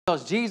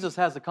Because Jesus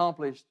has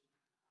accomplished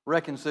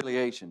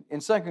reconciliation. In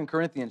 2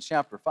 Corinthians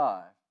chapter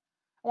 5,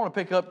 I want to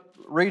pick up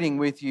reading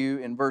with you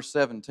in verse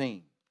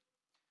 17.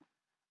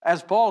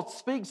 As Paul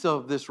speaks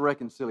of this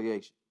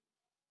reconciliation,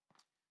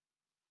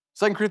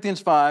 2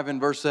 Corinthians 5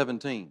 and verse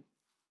 17.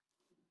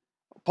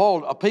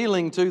 Paul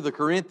appealing to the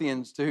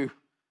Corinthians to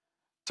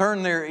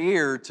turn their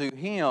ear to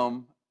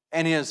him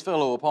and his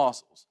fellow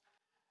apostles,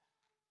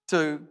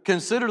 to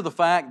consider the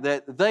fact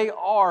that they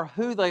are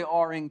who they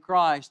are in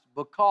Christ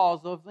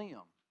because of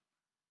them.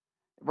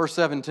 Verse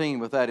 17,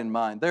 with that in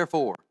mind.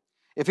 Therefore,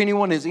 if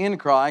anyone is in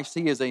Christ,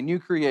 he is a new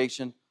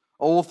creation.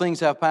 Old things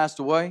have passed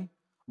away.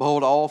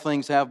 Behold, all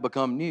things have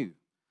become new.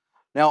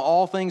 Now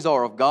all things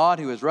are of God,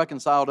 who has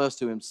reconciled us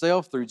to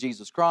himself through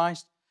Jesus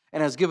Christ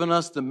and has given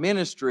us the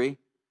ministry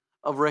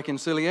of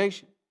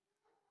reconciliation.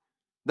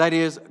 That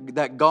is,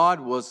 that God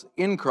was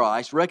in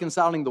Christ,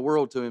 reconciling the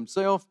world to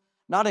himself,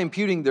 not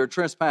imputing their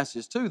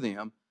trespasses to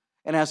them,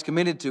 and has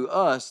committed to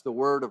us the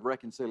word of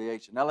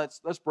reconciliation. Now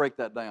let's break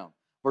that down.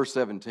 Verse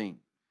 17.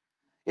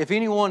 If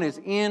anyone is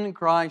in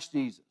Christ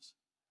Jesus,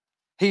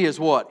 he is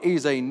what?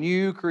 He's a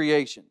new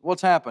creation.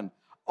 What's happened?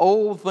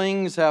 Old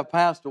things have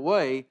passed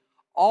away.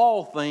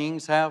 All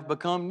things have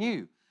become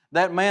new.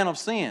 That man of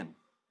sin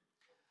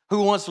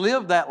who once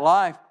lived that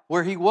life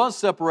where he was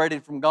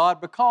separated from God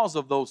because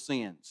of those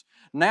sins.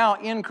 Now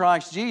in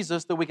Christ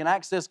Jesus that we can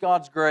access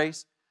God's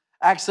grace,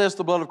 access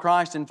the blood of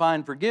Christ and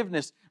find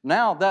forgiveness.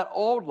 Now that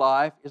old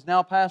life is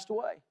now passed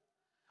away.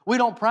 We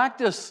don't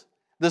practice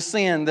the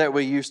sin that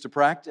we used to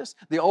practice.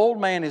 The old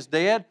man is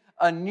dead.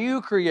 A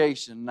new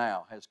creation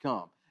now has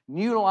come.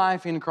 New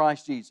life in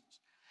Christ Jesus.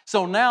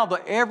 So now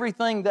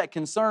everything that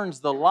concerns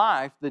the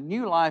life, the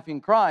new life in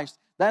Christ,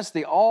 that's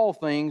the all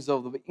things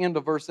of the end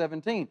of verse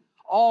 17.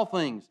 All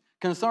things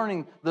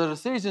concerning the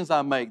decisions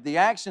I make, the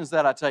actions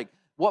that I take,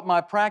 what my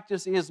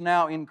practice is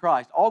now in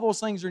Christ. All those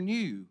things are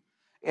new,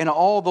 and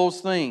all those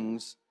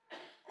things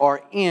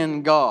are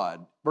in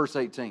God. Verse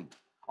 18.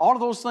 All of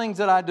those things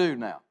that I do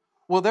now,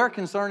 well, they're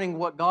concerning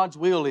what God's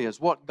will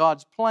is, what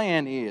God's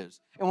plan is.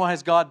 And what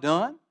has God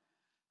done?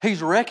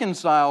 He's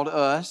reconciled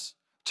us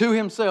to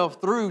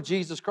himself through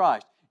Jesus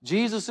Christ.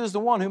 Jesus is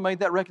the one who made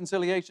that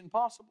reconciliation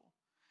possible.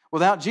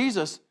 Without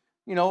Jesus,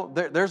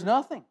 there's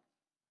nothing.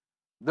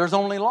 There's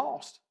only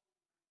lost.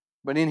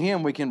 But in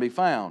him we can be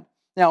found.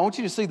 Now, I want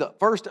you to see the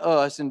first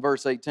us in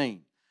verse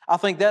 18. I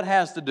think that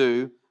has to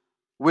do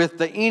with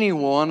the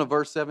anyone of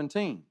verse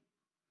 17.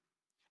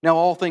 Now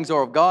all things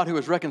are of God, who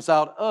has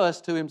reconciled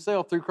us to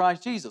himself through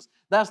Christ Jesus.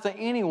 That's the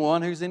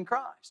anyone who's in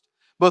Christ.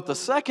 But the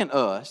second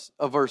us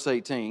of verse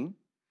 18,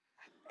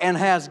 and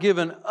has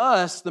given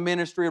us the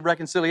ministry of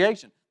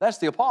reconciliation. That's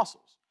the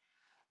apostles.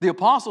 The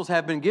apostles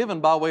have been given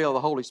by way of the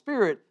Holy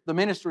Spirit the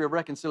ministry of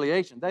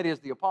reconciliation. That is,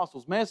 the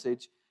apostles'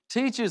 message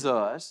teaches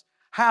us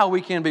how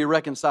we can be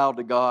reconciled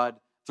to God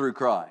through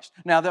Christ.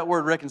 Now that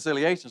word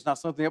reconciliation is not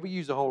something that we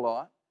use a whole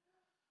lot.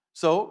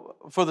 So,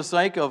 for the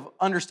sake of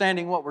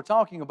understanding what we're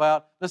talking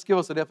about, let's give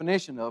us a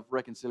definition of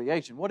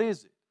reconciliation. What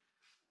is it?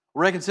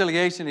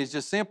 Reconciliation is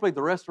just simply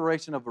the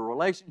restoration of a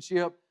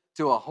relationship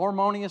to a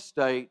harmonious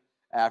state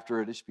after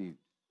a dispute.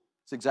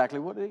 It's exactly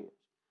what it is.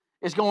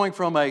 It's going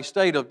from a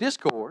state of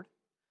discord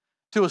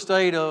to a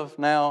state of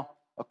now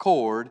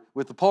accord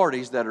with the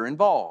parties that are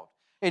involved.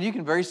 And you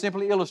can very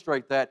simply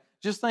illustrate that.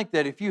 Just think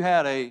that if you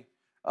had a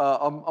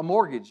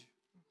mortgage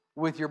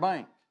with your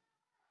bank,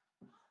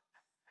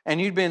 and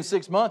you'd been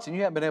 6 months and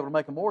you haven't been able to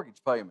make a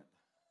mortgage payment,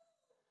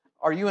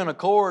 are you in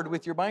accord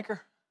with your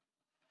banker?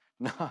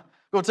 No. I'm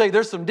going to tell you,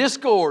 there's some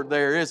discord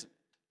there, isn't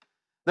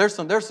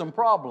it? There's some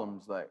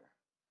problems there.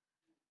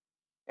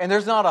 And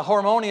there's not a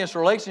harmonious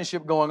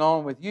relationship going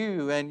on with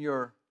you and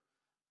your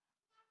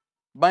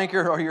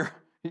banker or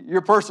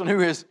your person who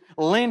is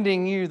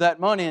lending you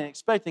that money and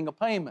expecting a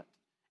payment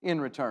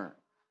in return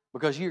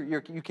because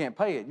you can't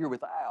pay it. You're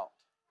without.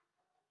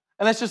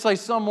 And let's just say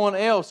someone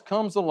else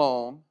comes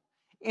along,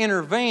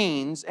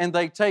 intervenes, and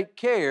they take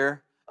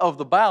care of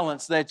the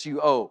balance that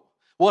you owe.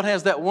 What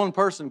has that one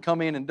person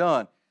come in and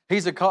done?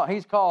 He's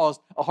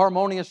caused a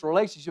harmonious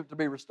relationship to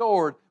be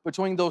restored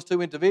between those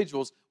two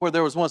individuals. Where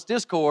there was once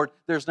discord,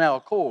 there's now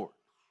accord.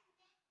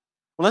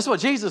 Well, that's what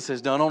Jesus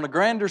has done on a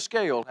grander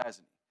scale,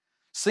 hasn't he?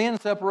 Sin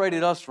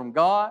separated us from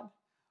God.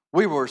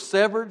 We were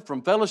severed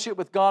from fellowship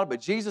with God,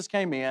 but Jesus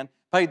came in,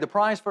 paid the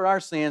price for our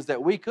sins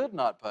that we could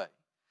not pay.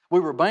 We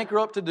were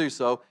bankrupt to do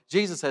so.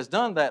 Jesus has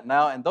done that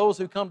now, and those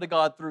who come to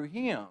God through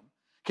him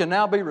can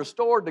now be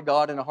restored to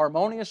God in a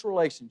harmonious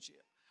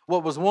relationship.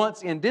 What was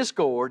once in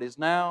discord is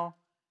now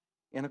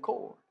in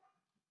accord.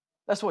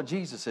 That's what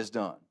Jesus has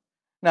done.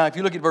 Now, if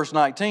you look at verse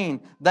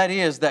 19, that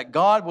is that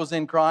God was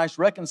in Christ,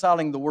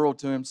 reconciling the world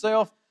to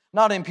himself,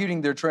 not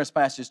imputing their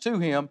trespasses to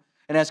him,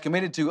 and has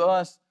committed to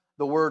us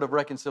the word of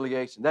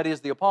reconciliation. That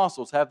is, the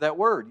apostles have that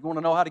word. You want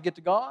to know how to get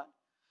to God?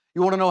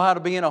 You want to know how to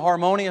be in a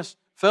harmonious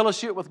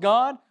fellowship with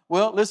God?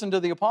 Well, listen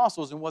to the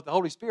apostles and what the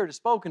Holy Spirit has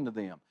spoken to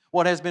them,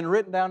 what has been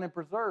written down and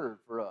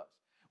preserved for us.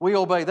 We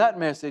obey that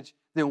message,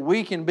 then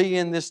we can be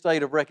in this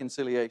state of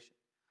reconciliation.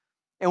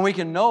 And we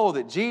can know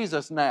that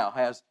Jesus now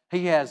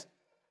has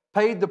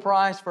paid the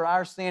price for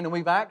our sin, and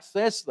we've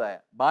accessed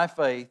that by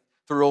faith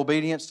through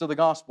obedience to the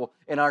gospel,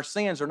 and our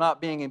sins are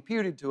not being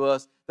imputed to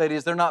us. That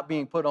is, they're not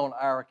being put on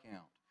our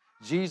account.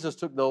 Jesus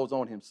took those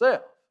on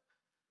Himself.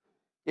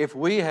 If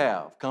we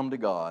have come to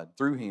God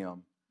through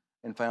Him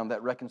and found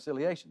that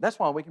reconciliation, that's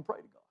why we can pray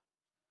to God.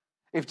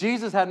 If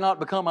Jesus had not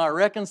become our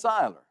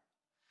reconciler,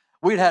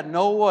 we'd had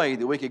no way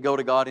that we could go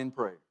to God in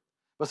prayer.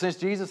 But since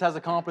Jesus has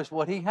accomplished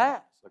what He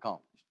has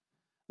accomplished,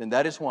 then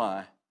that is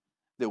why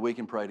that we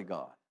can pray to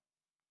God.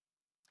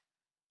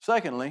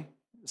 Secondly,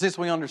 since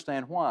we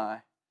understand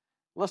why,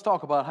 let's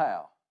talk about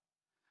how.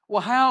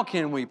 Well, how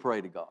can we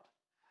pray to God?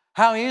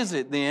 How is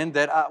it then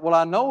that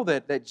I know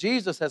that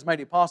Jesus has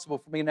made it possible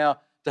for me now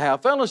to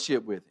have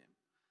fellowship with Him.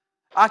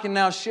 I can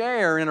now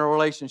share in a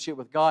relationship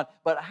with God,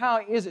 but how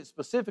is it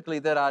specifically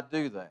that I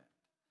do that?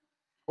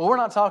 Well, we're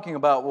not talking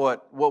about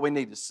what we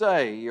need to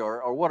say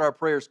or what our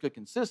prayers could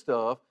consist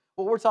of.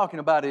 What we're talking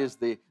about is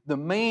the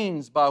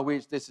means by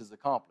which this is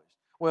accomplished.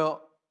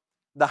 Well,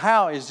 the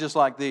how is just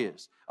like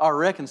this. Our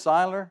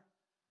reconciler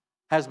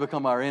has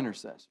become our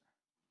intercessor.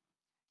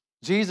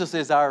 Jesus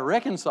is our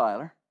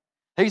reconciler.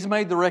 He's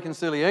made the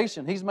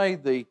reconciliation. He's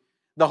made the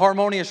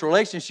harmonious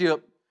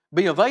relationship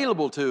be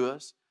available to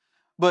us.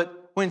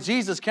 But when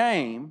Jesus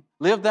came,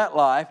 lived that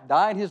life,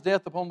 died His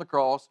death upon the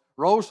cross,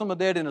 rose from the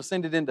dead and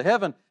ascended into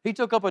heaven, He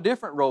took up a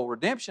different role.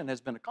 Redemption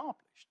has been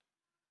accomplished.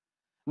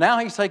 Now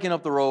He's taking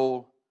up the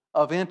role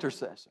of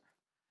intercessor.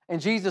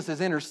 And Jesus is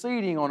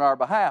interceding on our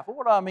behalf.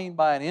 What do I mean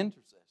by an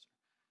intercessor?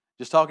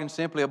 Just talking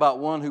simply about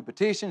one who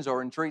petitions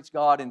or entreats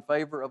God in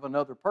favor of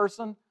another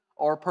person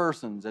or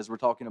persons, as we're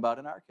talking about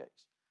in our case.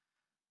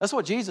 That's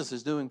what Jesus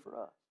is doing for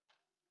us.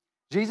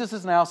 Jesus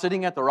is now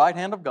sitting at the right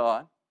hand of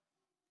God,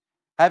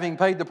 having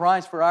paid the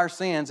price for our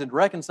sins and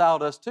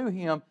reconciled us to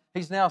Him.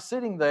 He's now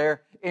sitting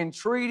there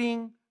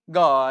entreating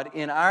God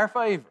in our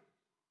favor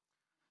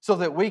so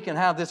that we can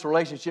have this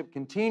relationship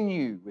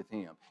continue with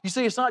Him. You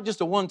see, it's not just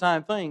a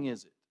one-time thing,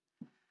 is it?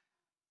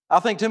 I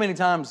think too many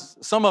times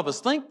some of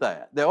us think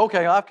that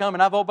okay, I've come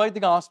and I've obeyed the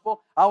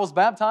gospel. I was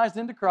baptized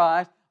into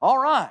Christ. All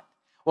right.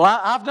 Well,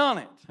 I've done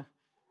it.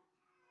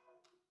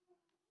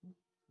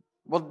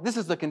 Well, this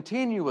is a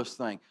continuous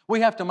thing.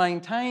 We have to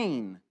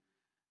maintain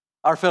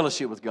our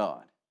fellowship with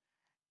God.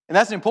 And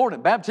that's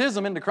important.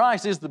 Baptism into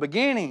Christ is the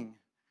beginning.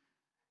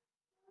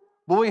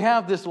 But we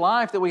have this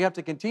life that we have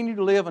to continue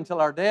to live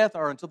until our death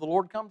or until the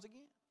Lord comes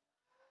again.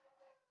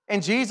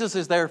 And Jesus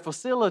is there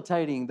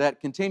facilitating that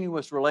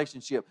continuous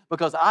relationship.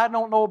 Because I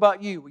don't know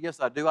about you. Well, yes,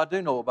 I do. I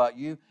do know about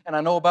you. And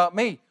I know about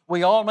me.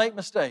 We all make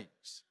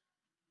mistakes.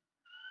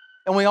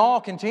 And we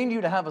all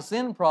continue to have a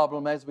sin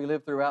problem as we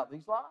live throughout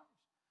these lives.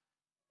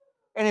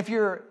 And if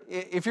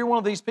you're one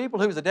of these people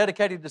who's a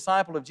dedicated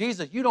disciple of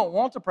Jesus, you don't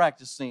want to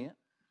practice sin.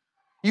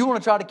 You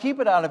want to try to keep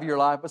it out of your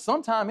life, but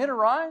sometimes it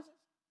arises.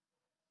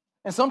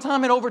 And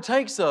sometimes it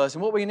overtakes us.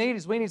 And what we need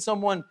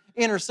someone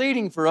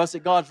interceding for us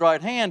at God's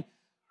right hand,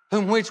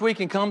 whom which we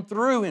can come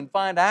through and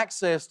find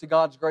access to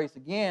God's grace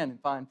again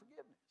and find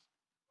forgiveness.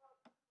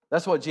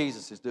 That's what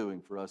Jesus is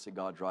doing for us at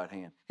God's right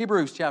hand.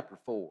 Hebrews chapter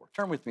 4.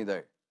 Turn with me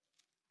there.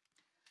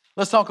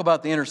 Let's talk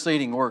about the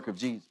interceding work of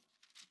Jesus.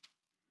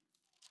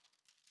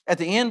 At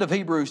the end of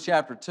Hebrews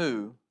chapter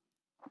 2,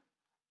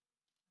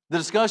 the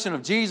discussion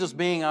of Jesus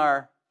being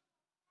our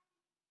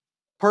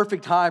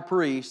perfect high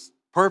priest,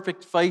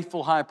 perfect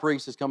faithful high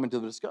priest has come into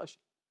the discussion.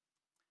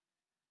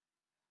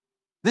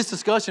 This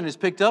discussion is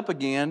picked up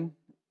again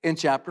in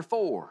chapter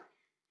 4.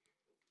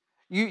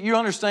 You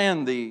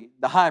understand the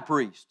high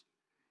priest.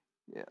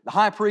 The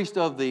high priest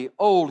of the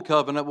old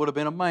covenant would have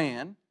been a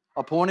man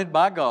appointed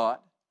by God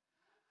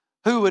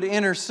who would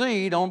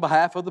intercede on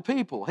behalf of the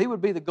people. He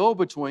would be the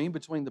go-between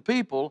between the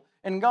people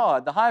and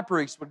God. The high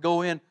priest would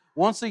go in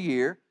once a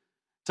year,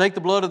 take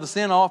the blood of the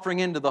sin offering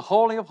into the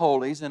Holy of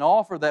Holies and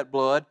offer that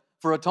blood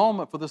for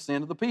atonement for the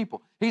sin of the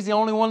people. He's the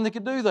only one that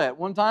could do that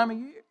one time a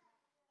year.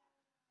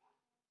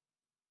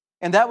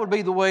 And that would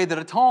be the way that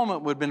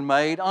atonement would have been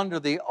made under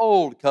the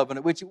old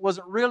covenant, which it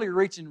wasn't really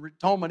reaching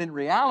atonement in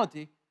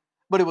reality,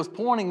 but it was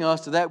pointing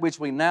us to that which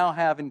we now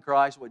have in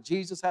Christ, what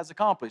Jesus has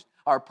accomplished,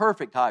 our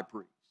perfect high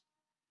priest.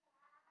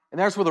 And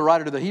that's where the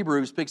writer to the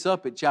Hebrews picks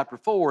up at chapter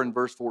 4 and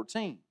verse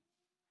 14.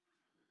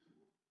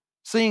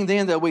 Seeing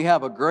then that we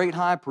have a great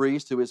high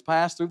priest who has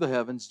passed through the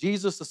heavens,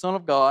 Jesus the Son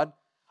of God,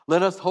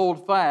 let us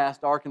hold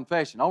fast our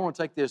confession. I want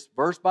to take this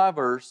verse by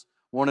verse,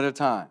 one at a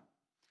time.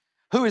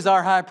 Who is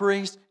our high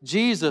priest?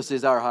 Jesus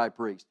is our high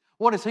priest.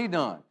 What has He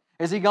done?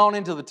 Has He gone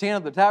into the tent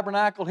of the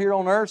tabernacle here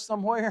on earth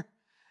somewhere?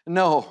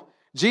 No.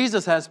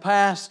 Jesus has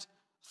passed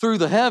through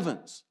the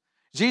heavens.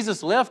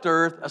 Jesus left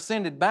earth,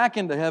 ascended back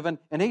into heaven,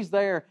 and He's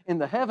there in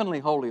the heavenly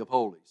Holy of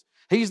Holies.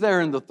 He's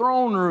there in the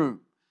throne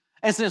room.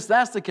 And since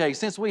that's the case,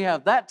 since we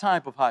have that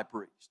type of high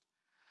priest,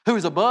 who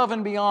is above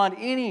and beyond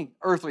any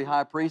earthly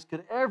high priest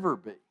could ever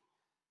be,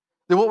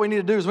 then what we need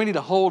to do is we need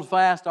to hold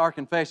fast our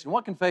confession.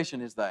 What confession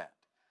is that?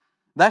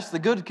 That's the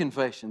good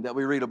confession that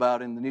we read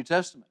about in the New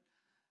Testament.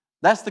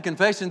 That's the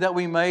confession that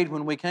we made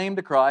when we came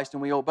to Christ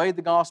and we obeyed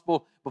the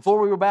gospel before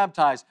we were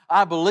baptized.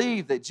 I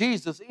believe that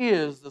Jesus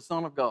is the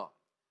Son of God.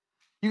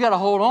 You got to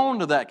hold on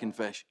to that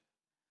confession.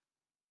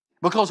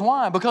 Because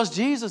why? Because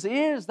Jesus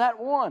is that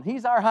one.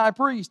 He's our high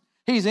priest.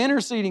 He's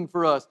interceding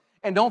for us.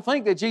 And don't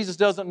think that Jesus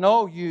doesn't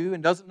know you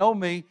and doesn't know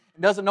me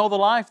and doesn't know the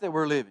life that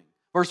we're living.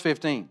 Verse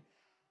 15.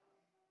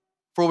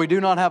 For we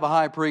do not have a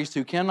high priest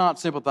who cannot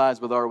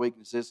sympathize with our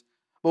weaknesses,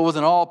 but was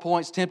in all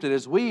points tempted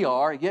as we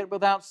are, yet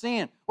without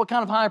sin. What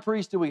kind of high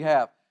priest do we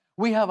have?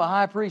 We have a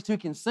high priest who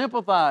can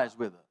sympathize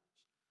with us.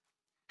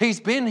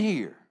 He's been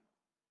here.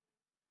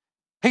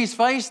 He's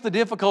faced the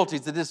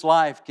difficulties that this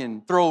life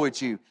can throw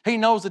at you. He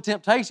knows the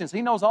temptations.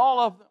 He knows all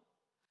of them.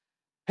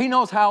 He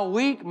knows how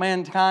weak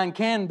mankind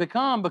can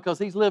become because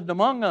He's lived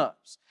among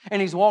us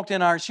and He's walked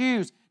in our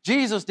shoes.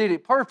 Jesus did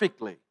it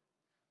perfectly,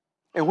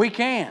 and we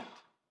can't.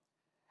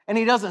 And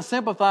He doesn't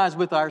sympathize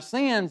with our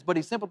sins, but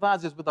He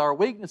sympathizes with our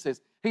weaknesses.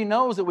 He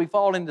knows that we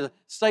fall into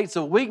states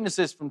of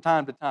weaknesses from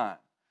time to time.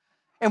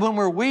 And when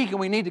we're weak and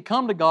we need to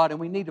come to God and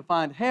we need to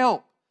find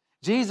help,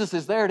 Jesus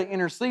is there to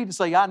intercede and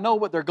say, I know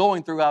what they're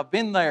going through. I've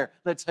been there.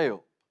 Let's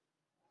help.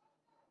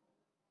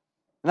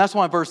 And that's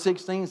why verse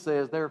 16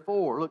 says,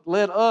 therefore, look,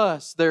 let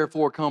us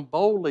therefore come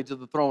boldly to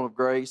the throne of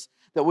grace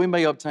that we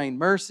may obtain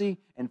mercy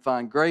and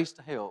find grace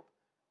to help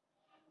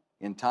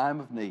in time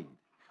of need.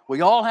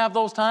 We all have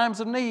those times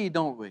of need,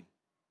 don't we?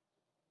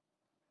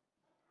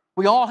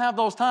 We all have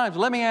those times.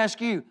 Let me ask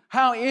you,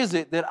 how is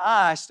it that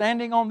I,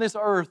 standing on this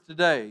earth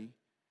today,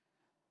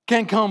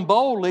 can come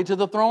boldly to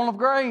the throne of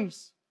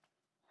grace?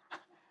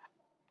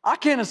 I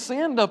can't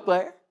ascend up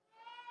there.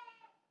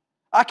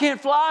 I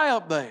can't fly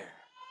up there.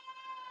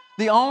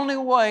 The only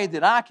way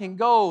that I can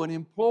go and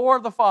implore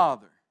the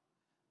Father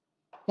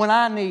when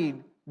I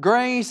need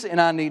grace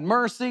and I need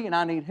mercy and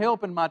I need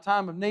help in my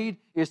time of need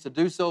is to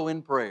do so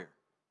in prayer.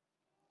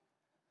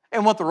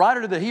 And what the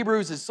writer to the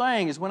Hebrews is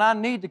saying is when I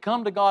need to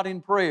come to God in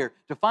prayer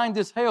to find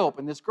this help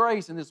and this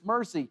grace and this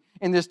mercy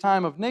in this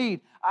time of need,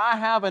 I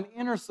have an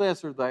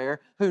intercessor there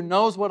who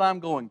knows what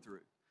I'm going through.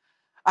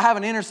 I have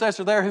an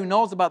intercessor there who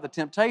knows about the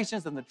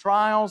temptations and the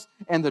trials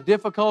and the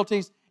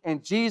difficulties,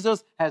 and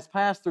Jesus has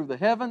passed through the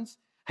heavens.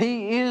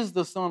 He is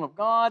the Son of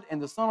God,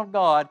 and the Son of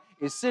God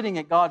is sitting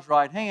at God's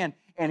right hand,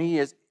 and He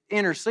is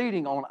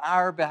interceding on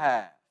our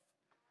behalf.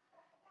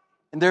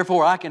 And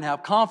therefore, I can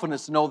have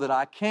confidence to know that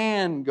I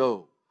can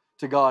go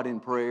to God in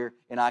prayer,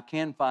 and I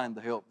can find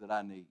the help that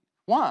I need.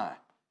 Why?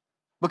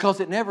 Because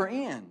it never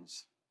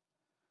ends.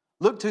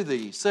 Look to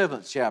the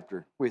 7th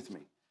chapter with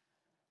me.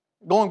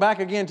 Going back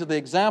again to the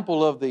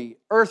example of the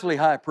earthly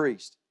high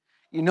priest.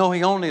 You know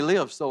he only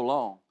lived so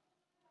long.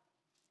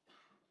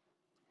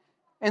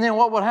 And then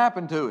what would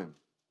happen to him?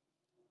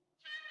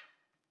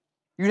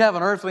 You'd have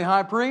an earthly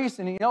high priest,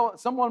 and you know,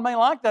 someone may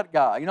like that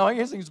guy. You know,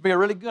 he seems to be a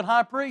really good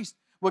high priest.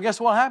 Well, guess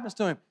what happens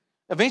to him?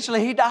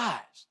 Eventually he dies.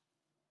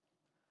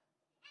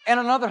 And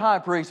another high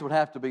priest would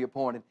have to be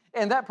appointed.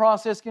 And that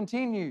process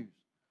continues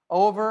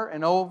over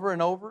and over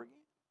and over again.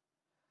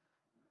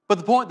 But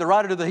the point the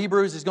writer to the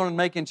Hebrews is going to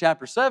make in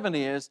chapter 7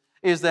 is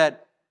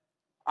that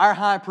our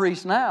high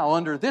priest now,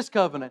 under this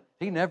covenant,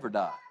 he never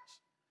dies.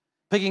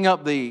 Picking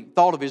up the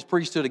thought of his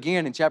priesthood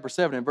again in chapter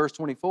 7 and verse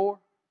 24.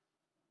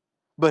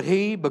 But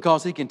he,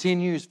 because he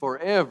continues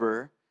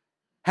forever,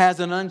 has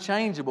an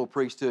unchangeable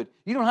priesthood.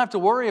 You don't have to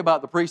worry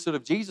about the priesthood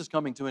of Jesus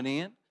coming to an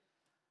end.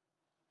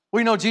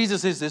 We know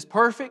Jesus is this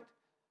perfect.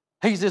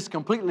 He's this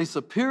completely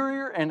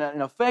superior and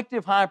an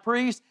effective high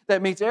priest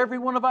that meets every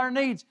one of our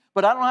needs.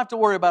 But I don't have to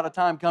worry about a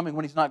time coming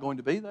when He's not going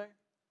to be there.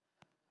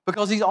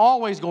 Because He's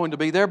always going to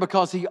be there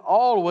because He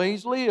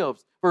always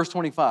lives. Verse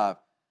 25,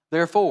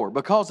 therefore,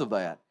 because of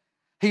that,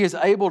 He is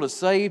able to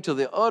save to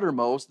the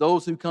uttermost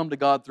those who come to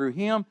God through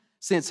Him,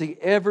 since He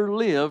ever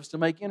lives to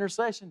make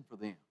intercession for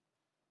them.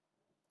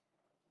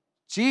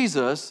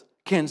 Jesus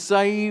can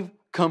save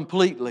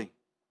completely.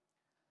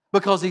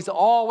 Because He's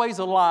always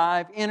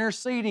alive,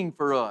 interceding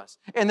for us.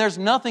 And there's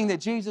nothing that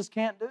Jesus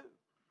can't do.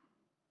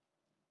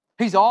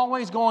 He's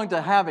always going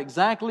to have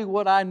exactly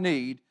what I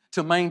need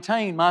to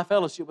maintain my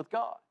fellowship with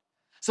God.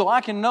 So I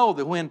can know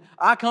that when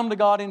I come to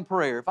God in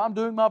prayer, if I'm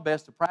doing my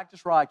best to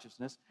practice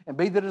righteousness and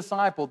be the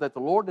disciple that the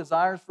Lord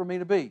desires for me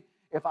to be,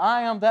 if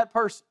I am that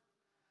person,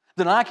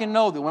 then I can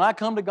know that when I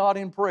come to God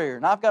in prayer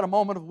and I've got a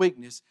moment of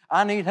weakness,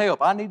 I need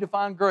help, I need to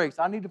find grace,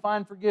 I need to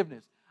find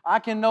forgiveness, I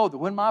can know that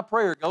when my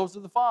prayer goes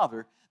to the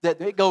Father, that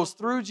it goes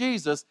through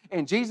Jesus,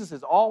 and Jesus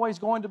is always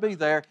going to be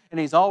there, and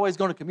He's always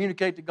going to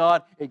communicate to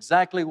God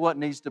exactly what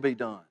needs to be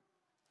done.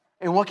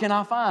 And what can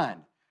I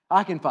find?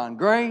 I can find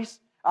grace,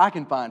 I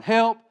can find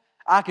help,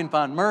 I can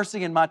find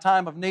mercy in my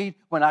time of need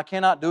when I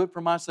cannot do it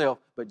for myself,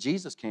 but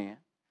Jesus can.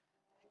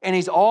 And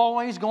He's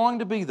always going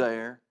to be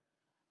there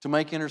to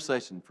make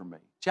intercession for me.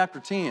 Chapter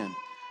 10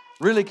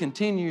 really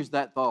continues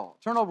that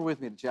thought. Turn over with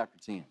me to chapter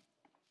 10.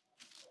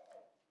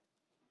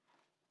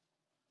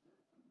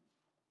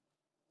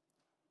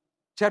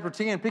 Chapter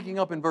 10, picking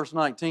up in verse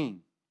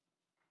 19.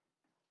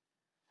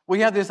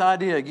 We have this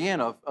idea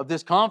again of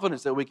this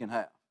confidence that we can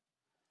have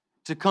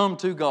to come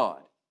to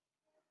God.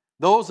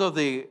 Those of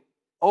the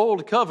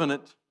old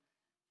covenant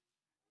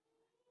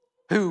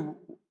who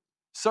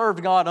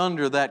served God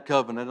under that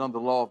covenant, under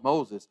the law of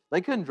Moses, they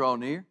couldn't draw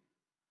near.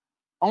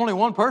 Only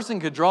one person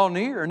could draw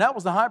near, and that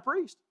was the high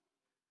priest.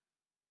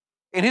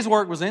 And his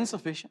work was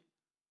insufficient.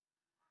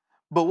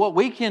 But what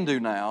we can do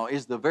now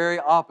is the very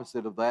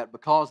opposite of that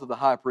because of the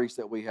high priest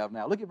that we have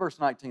now. Look at verse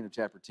 19 of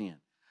chapter 10.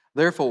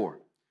 Therefore,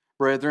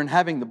 brethren,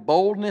 having the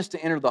boldness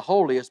to enter the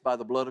holiest by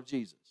the blood of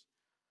Jesus,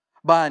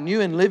 by a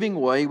new and living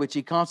way which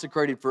He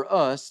consecrated for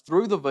us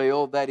through the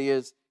veil that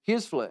is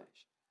His flesh,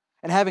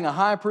 and having a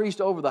high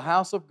priest over the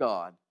house of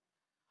God,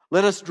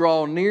 let us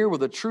draw near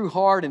with a true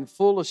heart and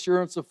full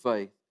assurance of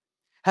faith,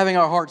 having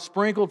our hearts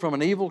sprinkled from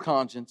an evil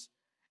conscience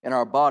and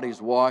our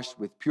bodies washed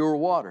with pure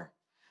water.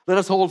 Let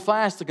us hold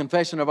fast the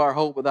confession of our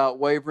hope without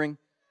wavering,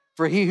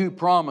 for He who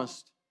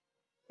promised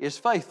is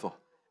faithful.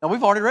 Now,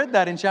 we've already read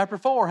that in chapter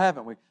 4,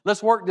 haven't we?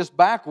 Let's work this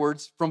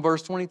backwards from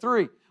verse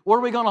 23. What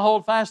are we going to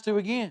hold fast to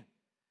again?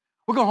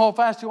 We're going to hold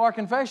fast to our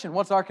confession.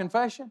 What's our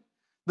confession?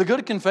 The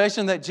good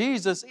confession that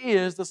Jesus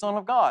is the Son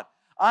of God.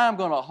 I am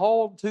going to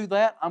hold to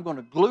that. I'm going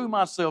to glue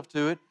myself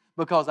to it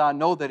because I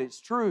know that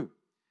it's true.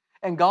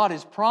 And God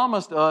has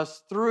promised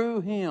us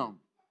through Him.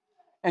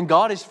 And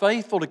God is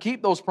faithful to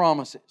keep those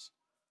promises.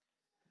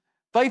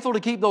 Faithful to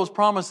keep those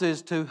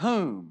promises to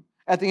whom?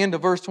 At the end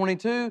of verse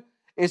 22,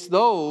 it's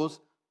those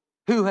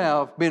who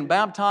have been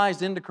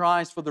baptized into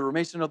Christ for the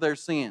remission of their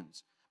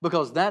sins.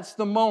 Because that's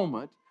the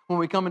moment when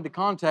we come into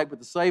contact with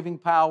the saving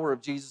power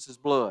of Jesus'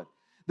 blood.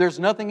 There's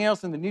nothing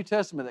else in the New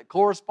Testament that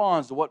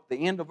corresponds to what the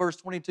end of verse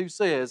 22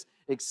 says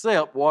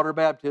except water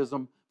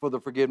baptism for the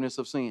forgiveness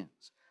of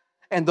sins.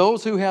 And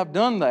those who have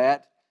done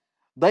that,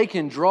 they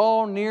can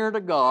draw near to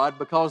God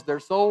because their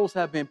souls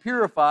have been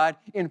purified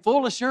in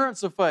full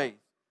assurance of faith.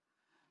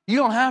 You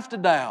don't have to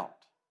doubt.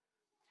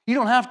 You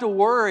don't have to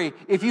worry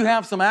if you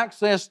have some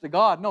access to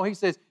God. No, He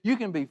says you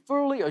can be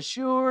fully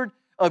assured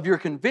of your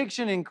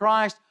conviction in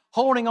Christ,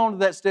 holding on to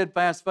that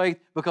steadfast faith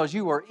because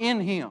you are in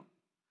Him.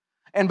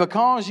 And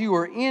because you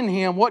are in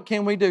Him, what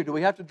can we do? Do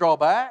we have to draw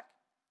back?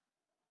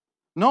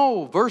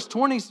 No, verse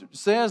 20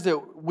 says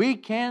that we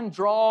can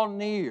draw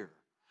near.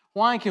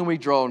 Why can we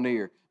draw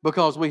near?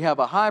 Because we have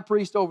a high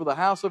priest over the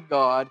house of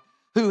God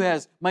who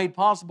has made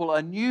possible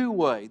a new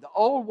way. The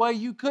old way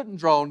you couldn't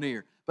draw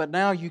near, but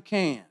now you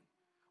can.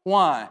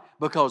 Why?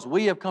 Because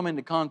we have come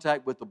into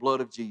contact with the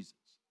blood of Jesus.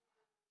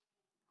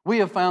 We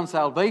have found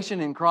salvation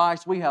in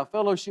Christ. We have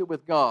fellowship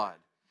with God.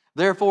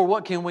 Therefore,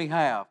 what can we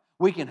have?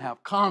 We can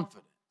have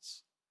confidence.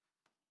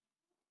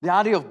 The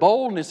idea of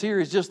boldness here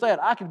is just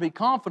that. I can be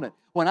confident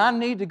when I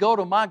need to go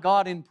to my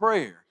God in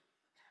prayer.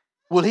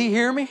 Will He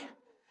hear me?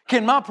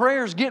 Can my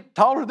prayers get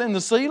taller than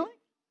the ceiling?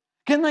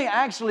 Can they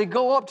actually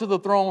go up to the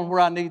throne where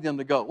I need them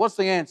to go? What's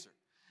the answer?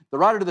 The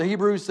writer to the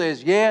Hebrews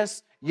says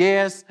yes,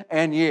 yes,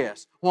 and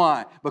yes.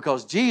 Why?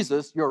 Because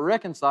Jesus, your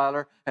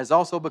reconciler, has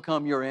also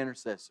become your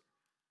intercessor.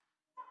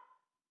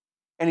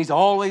 And He's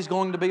always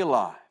going to be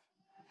alive.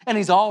 And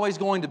He's always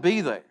going to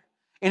be there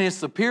in His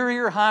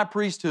superior high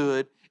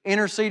priesthood,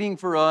 interceding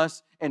for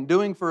us and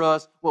doing for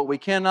us what we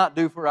cannot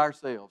do for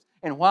ourselves.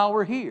 And while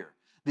we're here,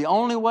 the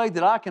only way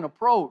that I can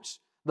approach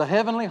the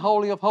heavenly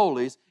holy of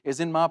holies is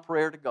in my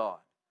prayer to God.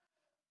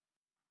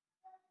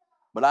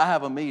 But I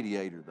have a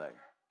mediator there.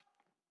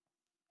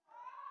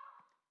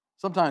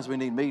 Sometimes we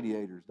need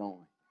mediators, don't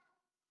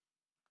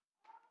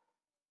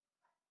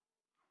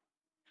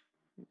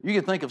we? You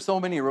can think of so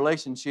many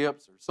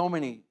relationships or so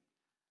many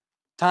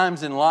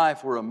times in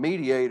life where a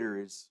mediator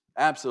is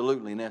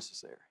absolutely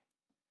necessary.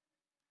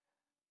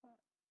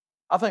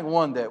 I think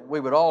one that we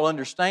would all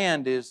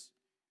understand is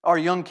our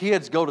young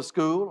kids go to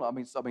school. I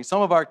mean,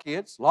 some of our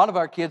kids, a lot of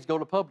our kids go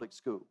to public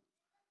school.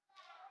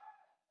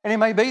 And it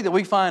may be that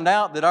we find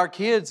out that our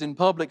kids in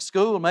public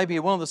school, maybe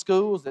one of the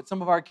schools that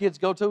some of our kids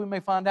go to, we may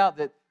find out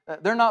that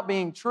they're not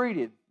being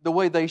treated the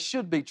way they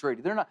should be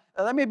treated.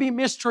 They may be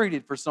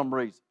mistreated for some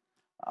reason.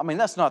 I mean,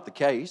 that's not the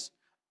case.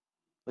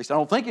 At least I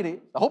don't think it is.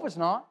 I hope it's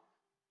not.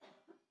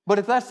 But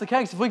if that's the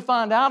case, if we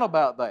find out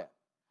about that,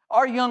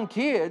 our young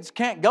kids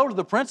can't go to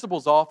the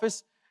principal's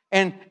office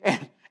and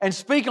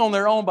speak on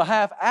their own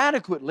behalf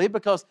adequately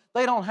because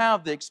they don't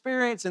have the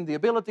experience and the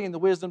ability and the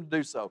wisdom to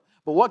do so.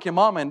 But what can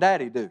Mama and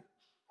Daddy do?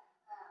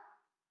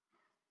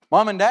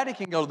 Mom and Daddy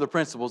can go to the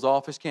principal's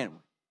office, can't we?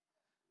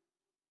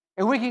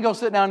 And we can go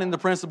sit down in the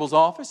principal's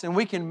office and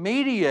we can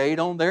mediate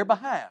on their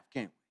behalf,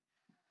 can't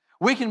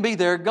we? We can be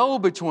their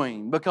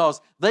go-between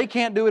because they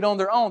can't do it on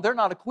their own. They're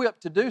not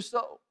equipped to do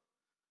so.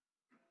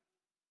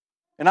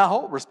 And I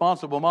hope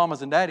responsible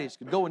mamas and daddies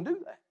could go and do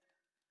that.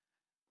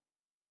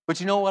 But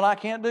you know what I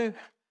can't do?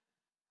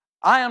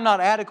 I am not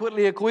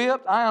adequately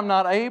equipped. I am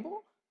not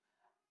able.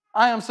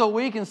 I am so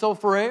weak and so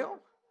frail.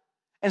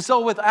 And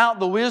so without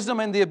the wisdom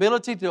and the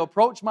ability to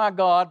approach my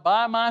God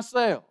by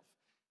myself,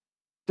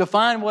 to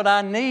find what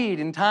I need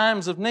in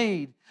times of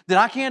need, then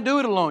I can't do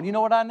it alone. You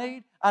know what I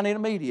need? I need a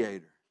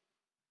mediator.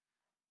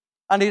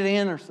 I need an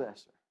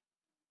intercessor.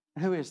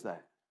 And who is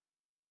that?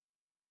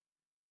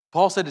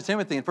 Paul said to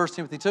Timothy in 1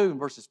 Timothy 2,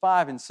 verses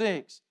 5 and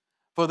 6,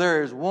 "For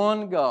there is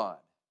one God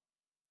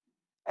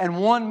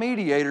and one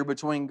mediator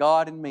between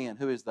God and men."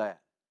 Who is that?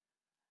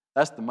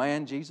 That's the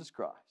man Jesus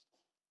Christ,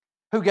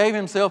 who gave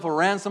Himself a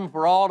ransom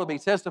for all to be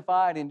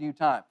testified in due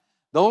time.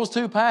 Those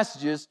two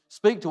passages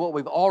speak to what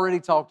we've already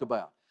talked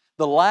about.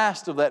 The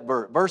last of that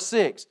verse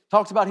 6,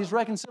 talks about His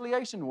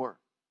reconciliation work.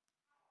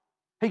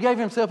 He gave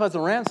Himself as a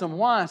ransom.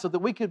 Why? So that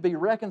we could be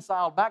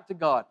reconciled back to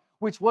God,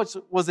 which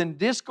was in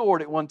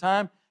discord at one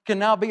time can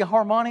now be a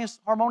harmonious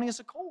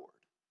accord.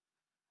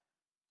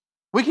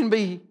 We can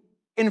be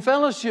in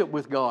fellowship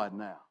with God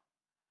now.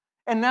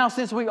 And now,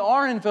 since we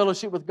are in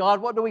fellowship with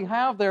God, what do we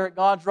have there at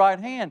God's right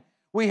hand?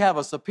 We have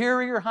a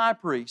superior high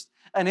priest,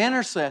 an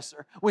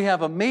intercessor. We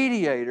have a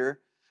mediator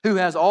who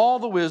has all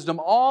the wisdom,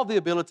 all the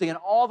ability, and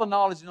all the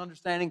knowledge and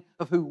understanding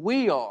of who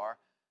we are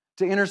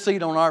to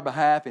intercede on our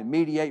behalf and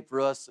mediate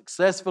for us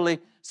successfully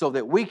so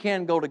that we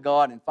can go to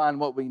God and find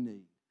what we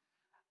need.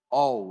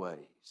 Always.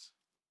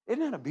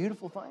 Isn't that a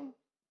beautiful thing?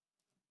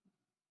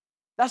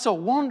 That's a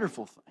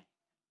wonderful thing.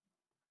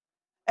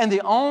 And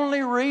the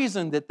only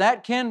reason that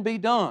that can be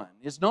done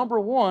is, number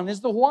one,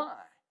 is the why.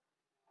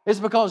 It's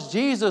because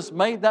Jesus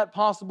made that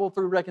possible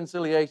through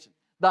reconciliation.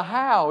 The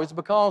how is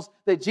because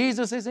that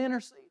Jesus is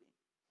interceding.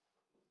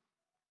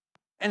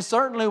 And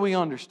certainly we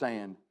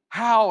understand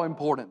how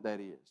important that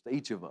is to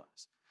each of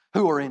us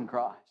who are in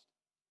Christ.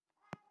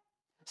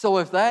 So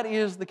if that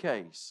is the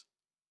case,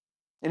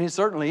 and it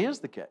certainly is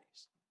the case,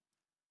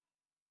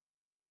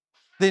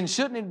 then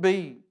shouldn't it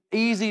be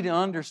easy to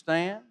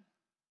understand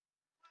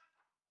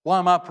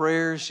why my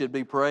prayers should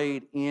be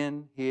prayed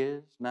in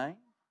His name?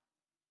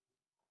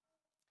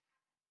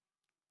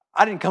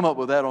 I didn't come up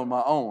with that on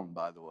my own,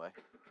 by the way.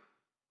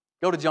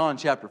 Go to John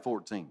chapter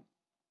 14.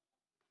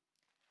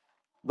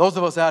 Those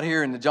of us out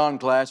here in the John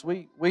class,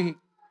 we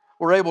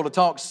were able to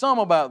talk some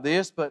about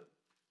this, but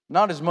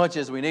not as much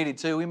as we needed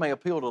to. We may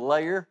appeal to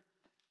Lair,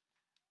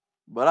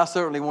 but I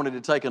certainly wanted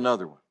to take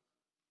another one.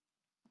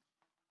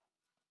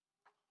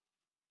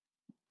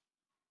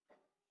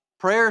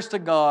 Prayers to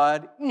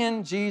God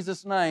in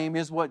Jesus' name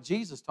is what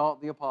Jesus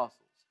taught the apostles.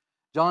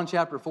 John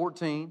chapter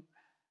 14.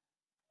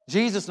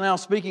 Jesus now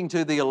speaking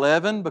to the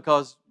 11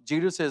 because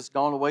Judas has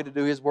gone away to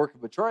do his work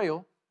of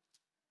betrayal.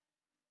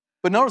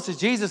 But notice as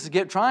Jesus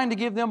is trying to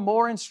give them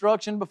more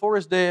instruction before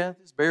His death,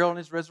 His burial, and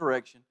His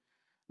resurrection.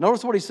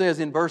 Notice what He says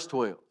in verse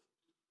 12.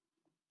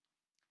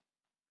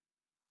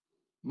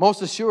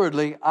 Most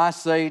assuredly, I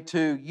say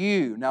to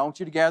you. Now I want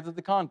you to gather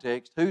the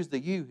context. Who's the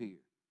you here?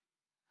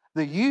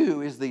 The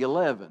you is the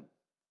 11.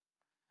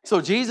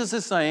 So Jesus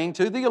is saying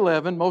to the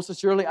 11, most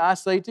assuredly I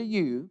say to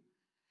you,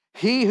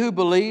 he who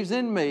believes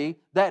in me,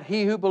 that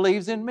he who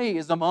believes in me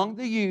is among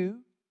the you.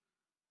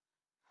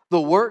 The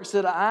works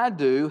that I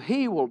do,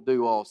 he will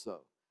do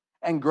also.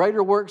 And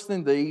greater works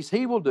than these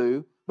he will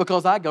do,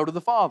 because I go to the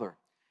Father.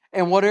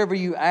 And whatever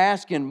you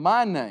ask in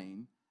my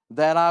name,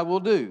 that I will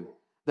do,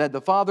 that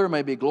the Father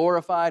may be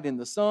glorified in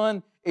the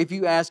Son. If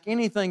you ask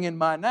anything in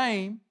my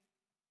name,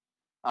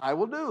 I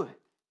will do it.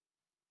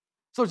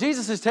 So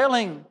Jesus is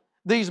telling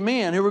these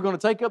men who are going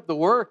to take up the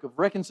work of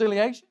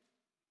reconciliation,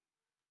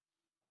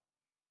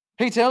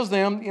 He tells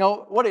them,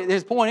 what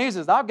his point is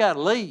I've got to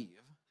leave.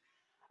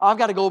 I've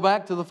got to go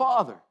back to the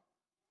Father.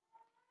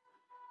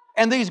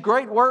 And these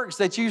great works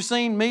that you've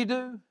seen me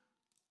do,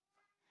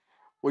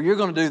 well, you're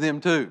going to do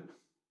them too.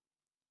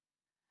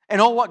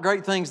 And oh, what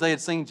great things they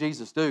had seen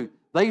Jesus do.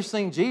 They've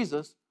seen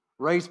Jesus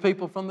raise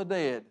people from the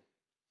dead.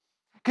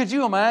 Could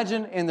you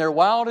imagine in their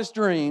wildest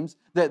dreams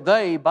that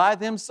they, by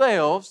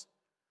themselves,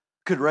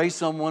 could raise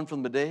someone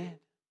from the dead?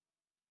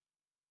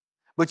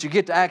 But you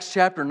get to Acts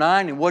chapter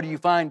 9, and what do you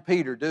find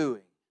Peter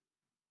doing?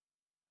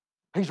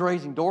 He's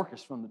raising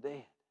Dorcas from the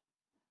dead.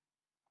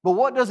 But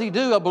what does he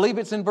do? I believe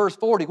it's in verse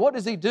 40. What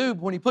does he do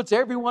when he puts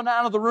everyone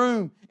out of the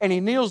room and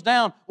he kneels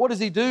down? What does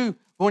he do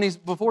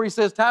before he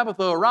says,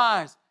 Tabitha,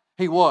 arise?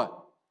 He what?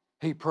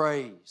 He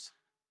prays.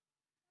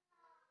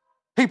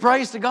 He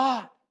prays to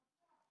God.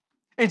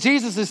 And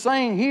Jesus is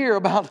saying here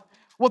about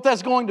what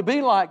that's going to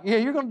be like. Yeah,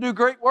 you're going to do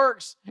great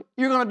works.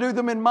 You're going to do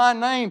them in my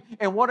name.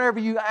 And whatever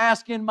you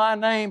ask in my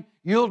name,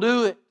 you'll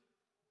do it.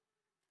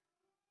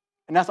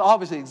 And that's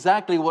obviously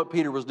exactly what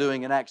Peter was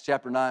doing in Acts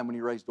chapter 9 when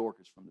he raised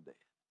Dorcas from the dead.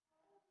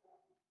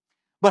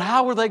 But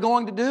how were they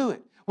going to do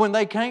it? When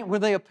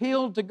they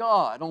appealed to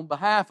God on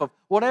behalf of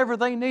whatever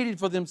they needed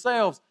for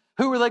themselves,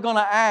 who were they going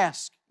to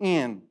ask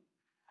in?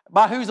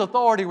 By whose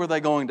authority were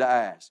they going to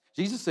ask?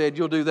 Jesus said,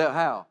 you'll do that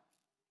how?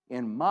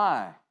 In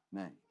my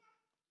name.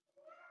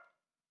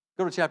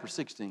 Go to chapter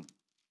 16.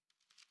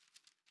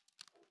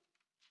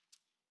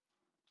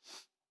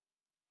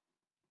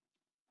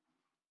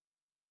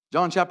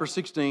 John chapter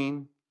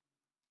 16.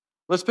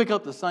 Let's pick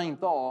up the same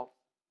thought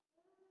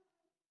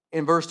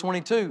in verse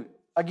 22.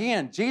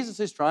 Again, Jesus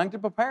is trying to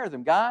prepare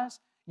them. Guys,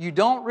 you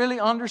don't really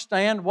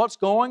understand what's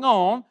going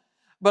on,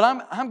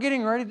 but I'm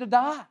getting ready to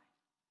die.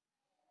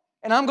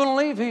 And I'm going to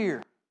leave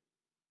here.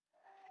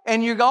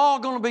 And you're all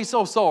going to be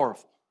so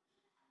sorrowful.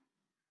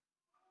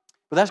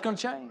 But that's going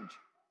to change.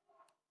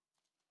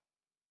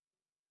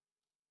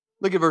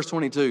 Look at verse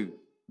 22.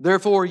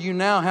 Therefore you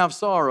now have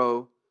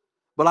sorrow,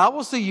 but I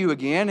will see you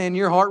again, and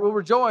your heart will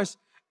rejoice,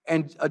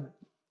 and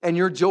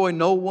your joy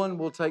no one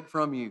will take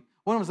from you.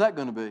 When was that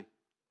going to be?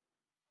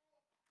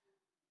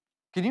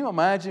 Can you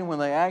imagine when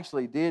they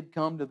actually did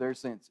come to their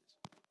senses?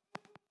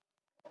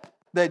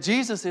 that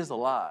Jesus is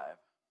alive.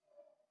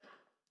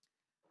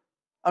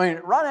 I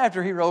mean, right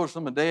after He rose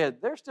from the dead,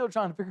 they're still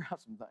trying to figure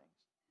out some things.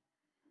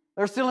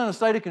 They're still in a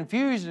state of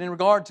confusion in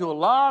regard to a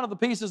lot of the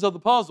pieces of the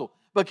puzzle.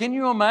 But can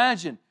you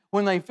imagine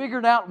when they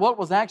figured out what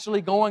was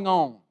actually going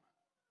on?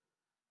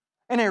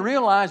 And they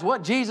realized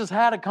what Jesus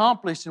had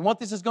accomplished and what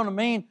this is going to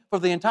mean for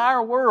the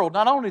entire world,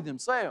 not only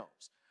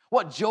themselves,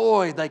 what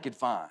joy they could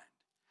find.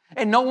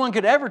 And no one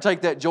could ever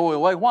take that joy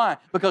away. Why?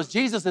 Because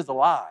Jesus is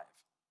alive.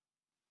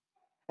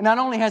 And not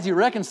only has He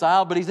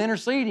reconciled, but He's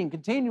interceding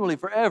continually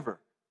forever.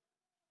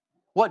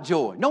 What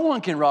joy? No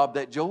one can rob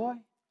that joy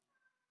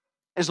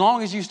as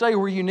long as you stay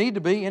where you need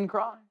to be in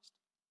Christ.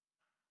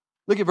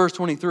 Look at verse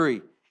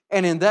 23.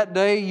 And in that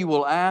day you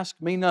will ask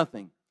me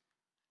nothing.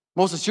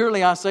 Most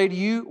assuredly I say to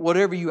you,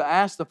 whatever you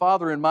ask the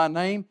Father in my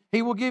name,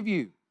 He will give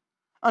you.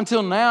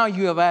 Until now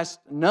you have asked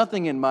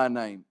nothing in my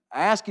name.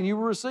 Ask and you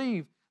will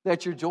receive,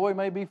 that your joy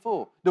may be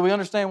full. Do we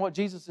understand what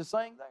Jesus is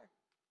saying there?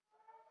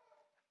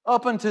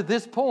 Up until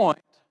this point,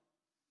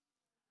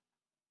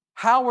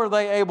 how were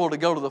they able to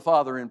go to the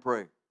Father in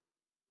prayer?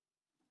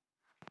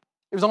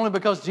 It was only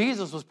because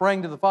Jesus was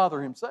praying to the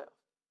Father Himself.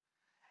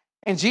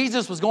 And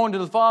Jesus was going to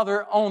the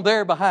Father on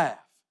their behalf.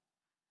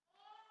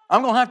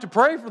 I'm going to have to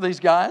pray for these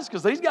guys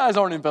because these guys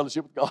aren't in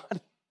fellowship with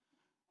God.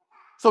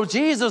 So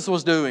Jesus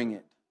was doing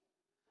it.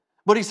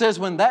 But He says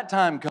when that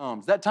time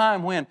comes, that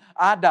time when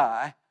I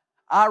die,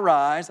 I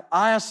rise,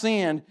 I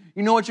ascend,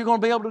 you know what you're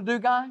going to be able to do,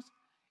 guys?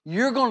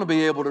 You're going to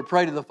be able to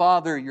pray to the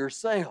Father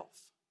yourself.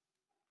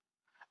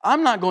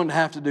 I'm not going to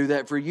have to do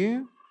that for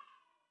you.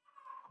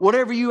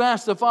 Whatever you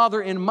ask the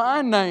Father in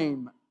my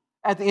name,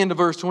 at the end of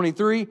verse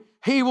 23,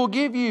 He will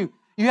give you.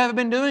 You haven't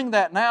been doing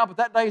that now, but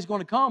that day is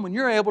going to come when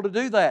you're able to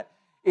do that.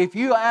 If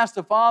you ask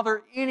the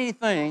Father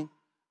anything,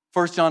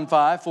 1 John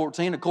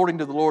 5:14, according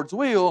to the Lord's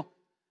will,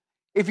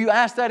 if you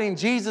ask that in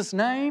Jesus'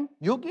 name,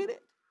 you'll get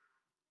it.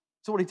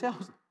 That's what He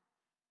tells them.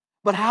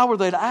 But how were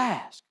they to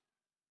ask?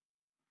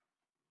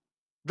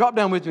 Drop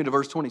down with me to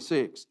verse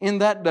 26. In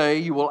that day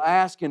you will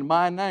ask in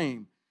my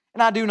name.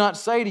 And I do not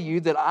say to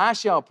you that I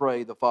shall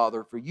pray the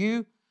Father for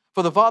you,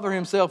 for the Father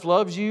Himself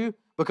loves you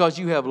because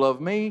you have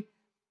loved me,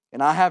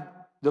 and I have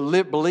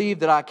believed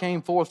that I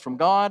came forth from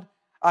God.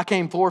 I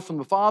came forth from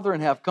the Father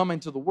and have come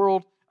into the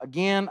world.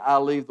 Again, I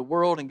leave the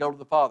world and go to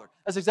the Father.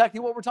 That's exactly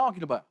what we're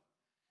talking about.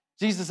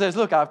 Jesus says,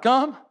 look, I've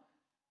come.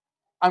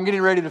 I'm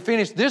getting ready to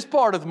finish this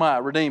part of my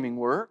redeeming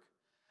work,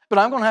 but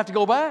I'm going to have to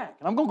go back.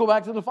 And I'm going to go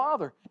back to the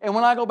Father. And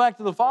when I go back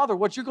to the Father,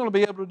 what you're going to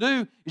be able to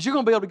do is you're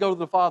going to be able to go to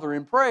the Father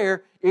in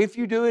prayer if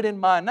you do it in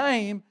my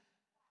name,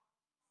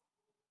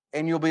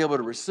 and you'll be able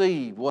to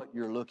receive what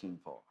you're looking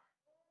for.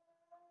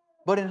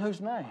 But in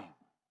whose name?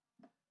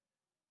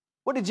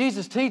 What did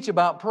Jesus teach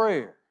about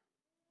prayer?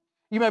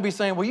 You may be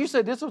saying, well, you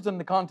said this was in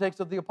the context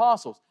of the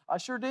apostles. I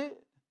sure did.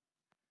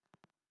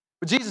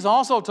 But Jesus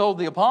also told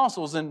the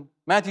apostles in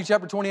Matthew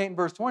chapter 28 and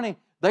verse 20,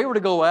 they were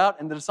to go out,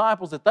 and the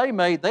disciples that they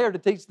made, they are to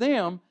teach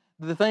them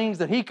the things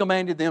that He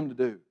commanded them to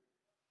do.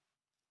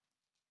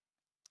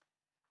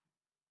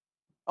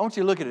 I want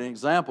you to look at an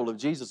example of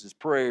Jesus'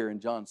 prayer in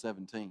John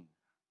 17.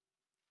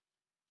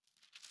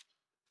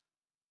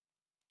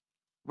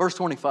 Verse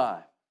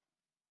 25.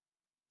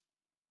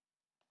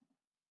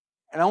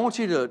 And I want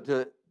you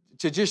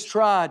to just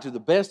try to the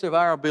best of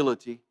our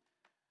ability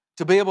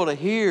to be able to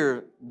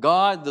hear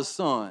God the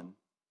Son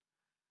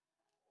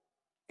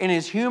in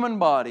His human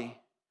body,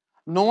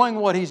 knowing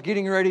what He's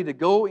getting ready to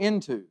go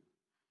into.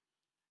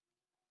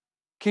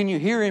 Can you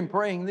hear Him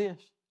praying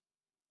this?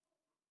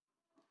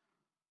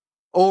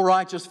 O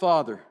righteous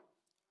Father,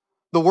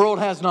 the world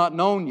has not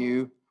known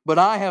you, but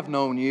I have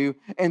known you,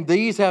 and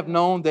these have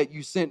known that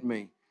you sent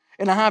me.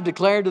 And I have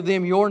declared to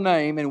them your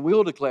name, and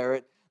will declare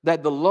it,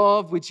 that the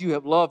love which you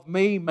have loved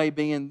me may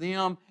be in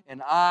them,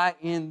 and I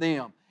in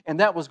them.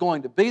 And that was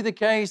going to be the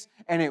case,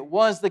 and it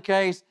was the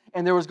case,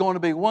 and there was going to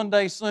be one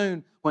day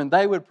soon when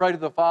they would pray to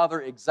the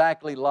Father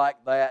exactly like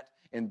that,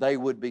 and they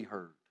would be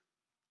heard.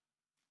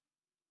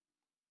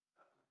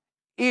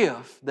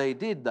 If they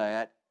did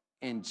that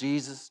in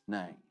Jesus'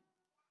 name.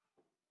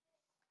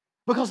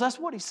 Because that's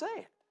what He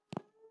said.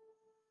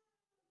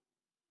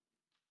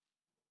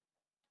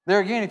 There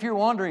again, if you're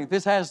wondering if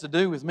this has to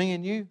do with me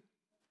and you,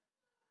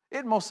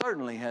 it most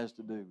certainly has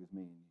to do with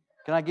me and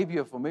you. Can I give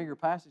you a familiar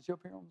passage up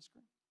here on the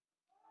screen?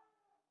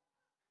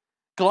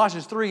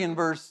 Colossians 3 and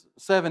verse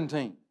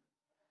 17.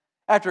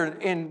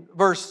 In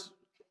verse,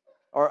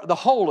 or the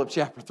whole of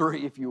chapter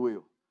 3, if you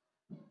will,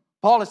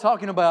 Paul is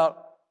talking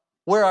about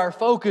where our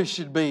focus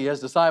should be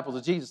as disciples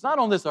of Jesus, not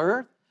on this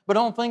earth, but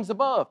on things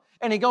above.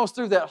 And he goes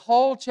through that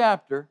whole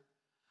chapter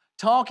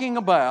talking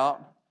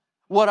about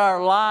what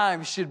our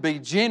lives should be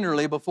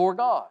generally before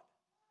God.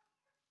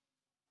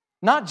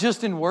 Not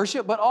just in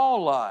worship, but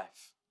all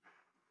life.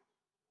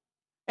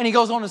 And he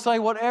goes on to say,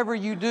 whatever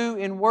you do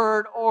in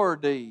word or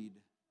deed,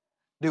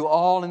 do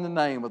all in the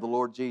name of the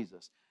Lord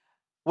Jesus.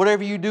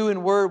 Whatever you do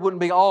in word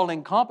wouldn't be all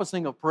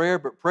encompassing of prayer,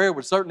 but prayer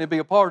would certainly be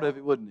a part of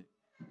it, wouldn't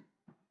it?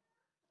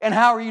 And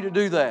how are you to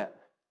do that?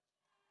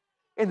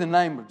 In the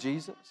name of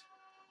Jesus.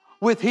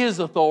 With His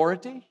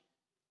authority.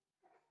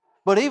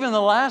 But even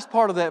the last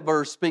part of that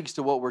verse speaks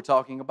to what we're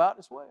talking about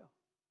as well.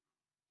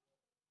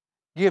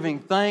 Giving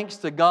thanks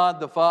to God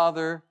the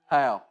Father,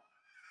 how?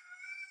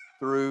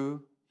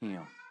 Through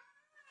Him.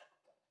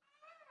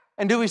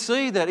 And do we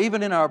see that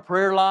even in our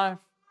prayer life,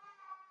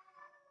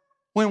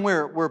 when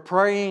we're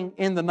praying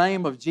in the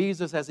name of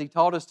Jesus as He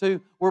taught us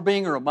to, we're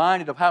being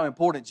reminded of how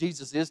important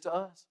Jesus is to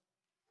us?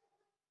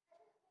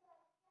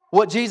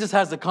 What Jesus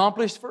has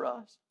accomplished for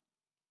us?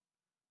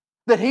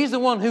 That He's the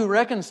one who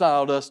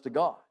reconciled us to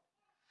God.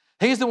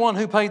 He's the one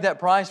who paid that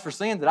price for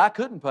sin that I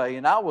couldn't pay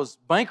and I was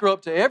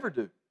bankrupt to ever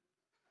do.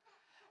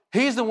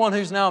 He's the one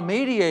who's now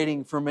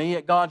mediating for me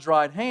at God's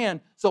right hand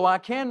so I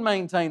can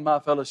maintain my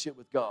fellowship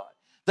with God.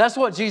 That's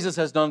what Jesus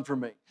has done for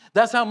me.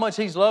 That's how much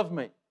He's loved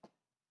me.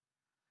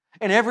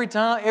 And every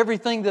time,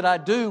 everything that I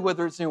do,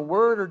 whether it's in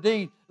word or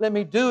deed, let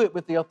me do it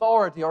with the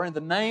authority or in the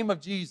name of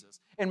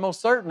Jesus. And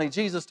most certainly,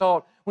 Jesus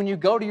taught when you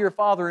go to your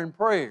Father in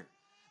prayer,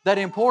 that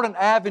important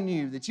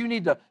avenue that you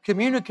need to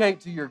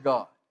communicate to your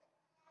God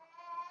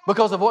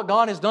because of what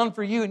God has done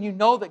for you, and you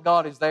know that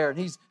God is there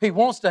and He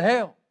wants to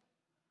help.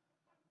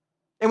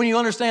 And when you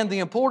understand the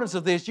importance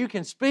of this, you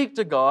can speak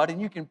to God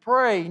and you can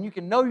pray and you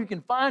can know you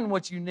can find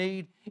what you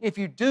need if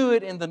you do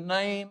it in the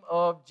name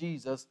of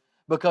Jesus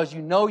because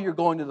you know you're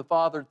going to the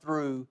Father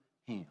through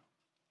Him.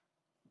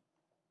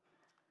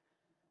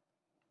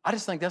 I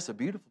just think that's a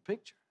beautiful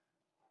picture.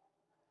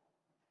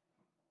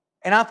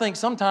 And I think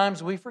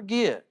sometimes we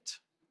forget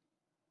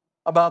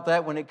about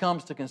that when it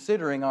comes to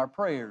considering our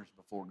prayers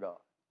before God.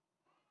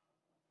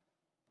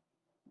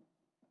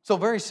 So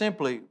very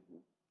simply,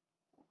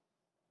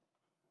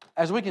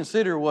 as we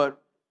consider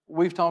what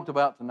we've talked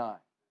about tonight,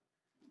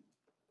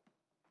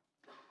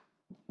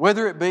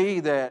 whether it be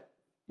that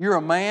you're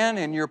a man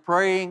and you're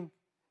praying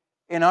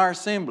in our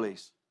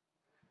assemblies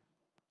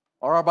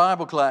or our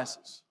Bible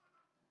classes,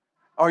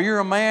 or you're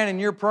a man and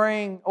you're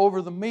praying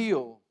over the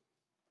meal,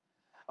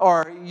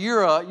 or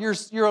you're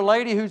a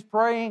lady who's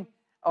praying,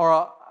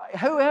 or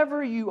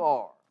whoever you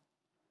are,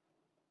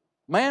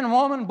 man,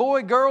 woman,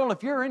 boy, girl,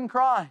 if you're in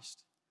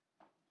Christ,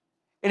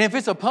 and if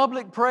it's a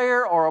public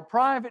prayer or a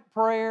private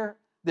prayer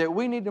that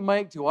we need to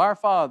make to our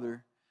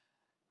Father,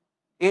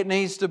 it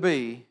needs to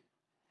be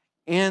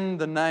in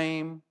the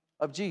name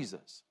of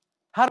Jesus.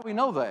 How do we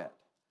know that?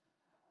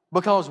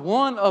 Because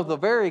one of the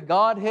very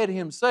Godhead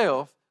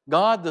Himself,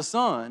 God the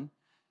Son,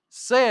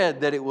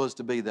 said that it was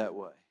to be that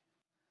way.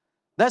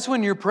 That's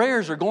when your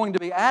prayers are going to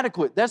be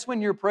adequate. That's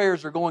when your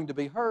prayers are going to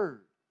be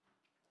heard.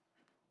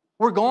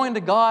 We're going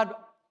to God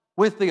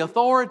with the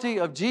authority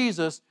of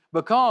Jesus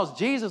because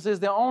Jesus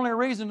is the only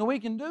reason that we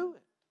can do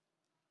it.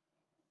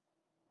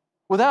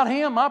 Without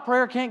Him, my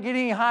prayer can't get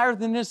any higher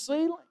than this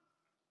ceiling.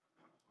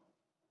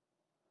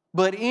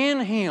 But in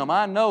Him,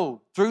 I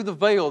know through the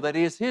veil that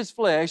is His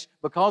flesh,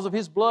 because of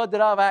His blood that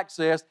I've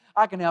accessed,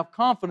 I can have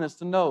confidence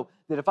to know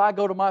that if I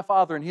go to my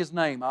Father in His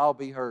name, I'll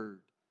be heard.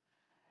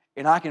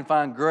 And I can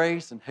find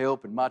grace and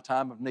help in my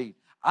time of need.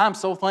 I'm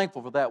so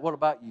thankful for that. What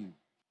about you?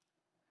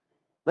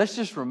 Let's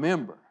just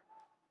remember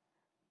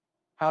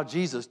how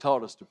Jesus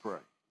taught us to pray.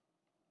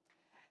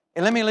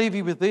 And let me leave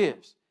you with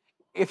this.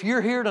 If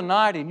you're here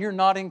tonight and you're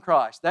not in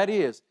Christ, that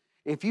is,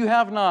 if you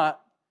have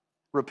not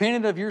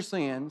repented of your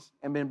sins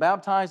and been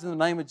baptized in the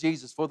name of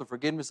Jesus for the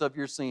forgiveness of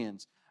your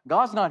sins,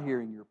 God's not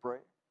hearing your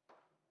prayer.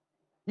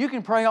 You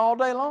can pray all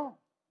day long.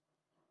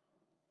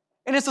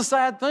 And it's a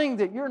sad thing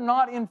that you're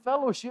not in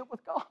fellowship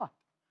with God.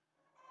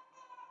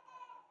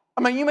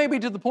 I mean, you may be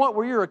to the point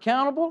where you're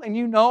accountable and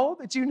you know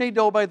that you need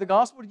to obey the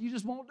gospel, but you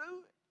just won't do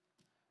it.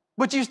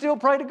 But you still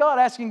pray to God,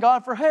 asking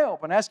God for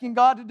help and asking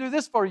God to do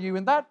this for you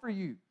and that for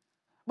you.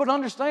 But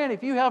understand,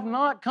 if you have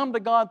not come to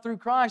God through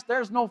Christ,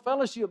 there's no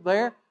fellowship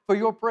there for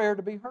your prayer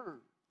to be heard.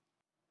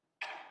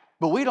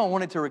 But we don't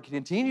want it to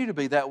continue to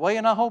be that way,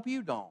 and I hope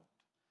you don't.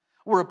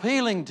 We're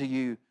appealing to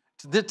you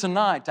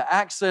tonight to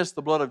access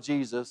the blood of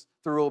Jesus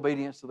through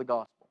obedience to the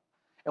gospel.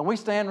 And we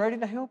stand ready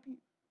to help you,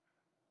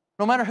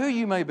 no matter who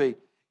you may be.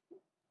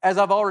 As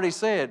I've already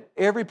said,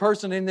 every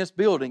person in this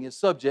building is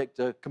subject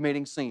to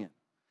committing sin.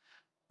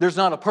 There's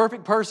not a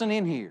perfect person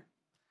in here.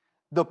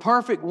 The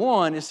perfect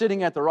one is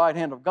sitting at the right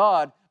hand of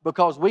God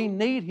because we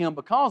need Him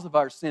because of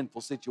our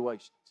sinful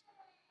situations.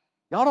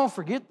 Y'all don't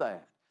forget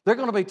that. There are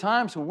going to be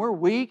times when we're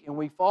weak and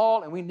we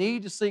fall and we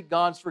need to seek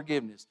God's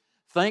forgiveness.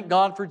 Thank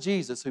God for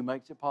Jesus who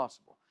makes it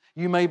possible.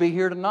 You may be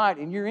here tonight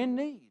and you're in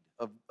need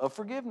of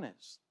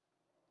forgiveness.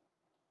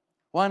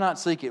 Why not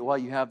seek it while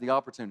you have the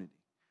opportunity?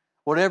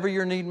 Whatever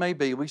your need may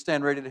be, we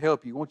stand ready to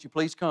help you. Won't you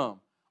please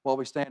come while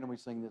we stand and we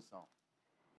sing this song?